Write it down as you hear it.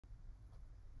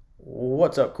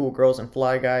What's up, cool girls and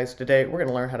fly guys? Today we're going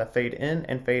to learn how to fade in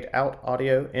and fade out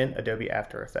audio in Adobe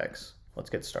After Effects. Let's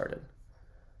get started.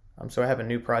 So I have a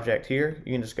new project here.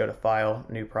 You can just go to File,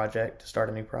 New Project to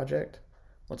start a new project.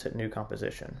 Let's hit New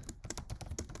Composition.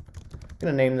 I'm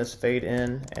going to name this Fade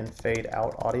In and Fade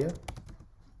Out Audio.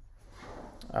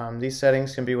 These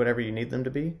settings can be whatever you need them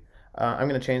to be. I'm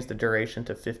going to change the duration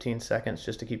to 15 seconds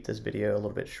just to keep this video a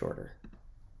little bit shorter.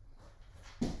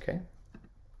 Okay.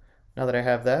 Now that I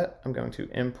have that, I'm going to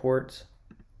import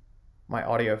my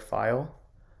audio file.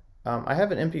 I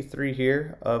have an MP3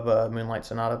 here of Moonlight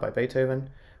Sonata by Beethoven,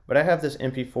 but I have this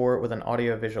MP4 with an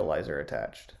audio visualizer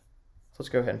attached. So let's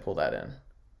go ahead and pull that in.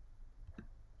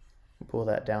 Pull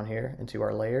that down here into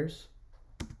our layers.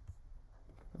 And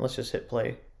let's just hit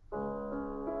play,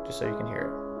 just so you can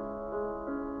hear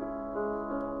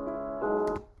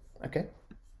it. Okay,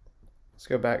 let's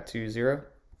go back to 0.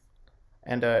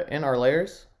 And in our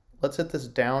layers, let's hit this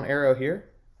down arrow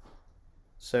here.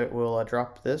 So it will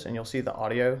drop this, and you'll see the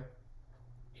audio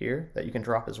here that you can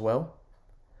drop as well.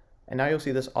 And now you'll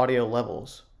see this audio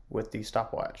levels with the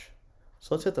stopwatch.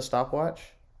 So let's hit the stopwatch,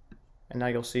 and now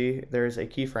you'll see there's a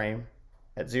keyframe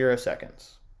at 0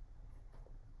 seconds.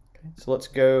 Okay, so let's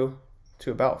go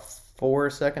to about 4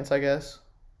 seconds, I guess.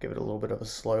 Give it a little bit of a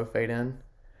slow fade in.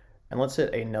 And let's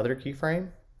hit another keyframe.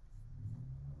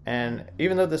 And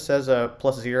even though this says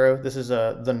 +0, this is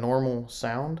the normal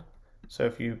sound. So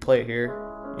if you play it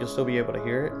here, you'll still be able to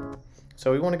hear it.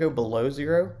 So we want to go below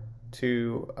 0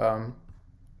 to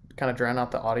kind of drown out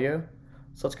the audio.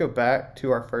 So let's go back to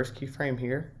our first keyframe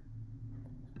here.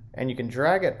 And you can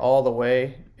drag it all the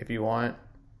way if you want.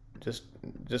 Just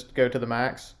go to the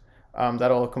max.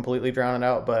 That'll completely drown it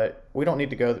out, but we don't need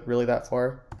to go really that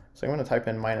far. So I'm going to type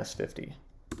in -50.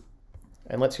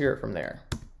 And let's hear it from there.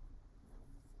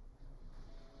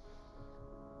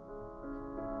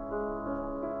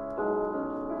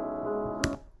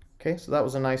 Okay, so that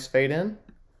was a nice fade in.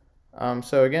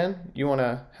 So again, you want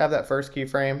to have that first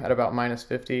keyframe at about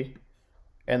 -50,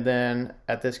 and then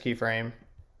at this keyframe,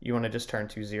 you want to just turn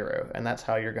to 0, and that's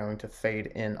how you're going to fade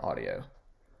in audio.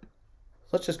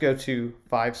 Let's just go to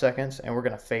 5 seconds, and we're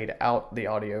going to fade out the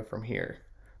audio from here.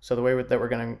 So the way that we're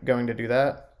going to do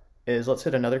that is let's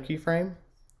hit another keyframe,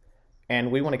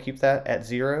 and we want to keep that at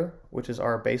 0, which is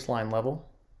our baseline level.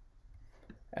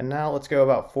 And now let's go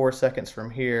about 4 seconds from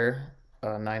here.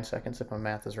 9 seconds if my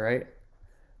math is right.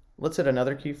 Let's hit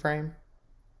another keyframe,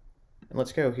 and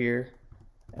let's go here,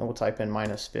 and we'll type in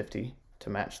 -50 to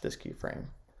match this keyframe.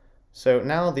 So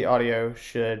now the audio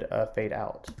should fade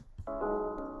out,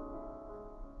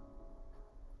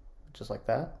 just like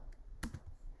that.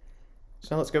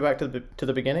 So let's go back to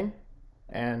the beginning,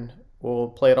 and we'll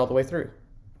play it all the way through.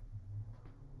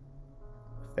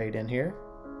 Fade in here,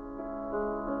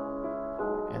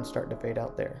 and start to fade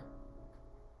out there.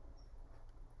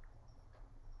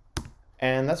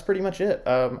 And that's pretty much it.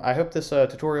 I hope this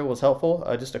tutorial was helpful.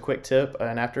 Just a quick tip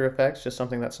in After Effects, just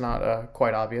something that's not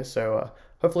quite obvious. So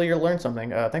hopefully you'll learn something.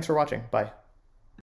 Thanks for watching. Bye.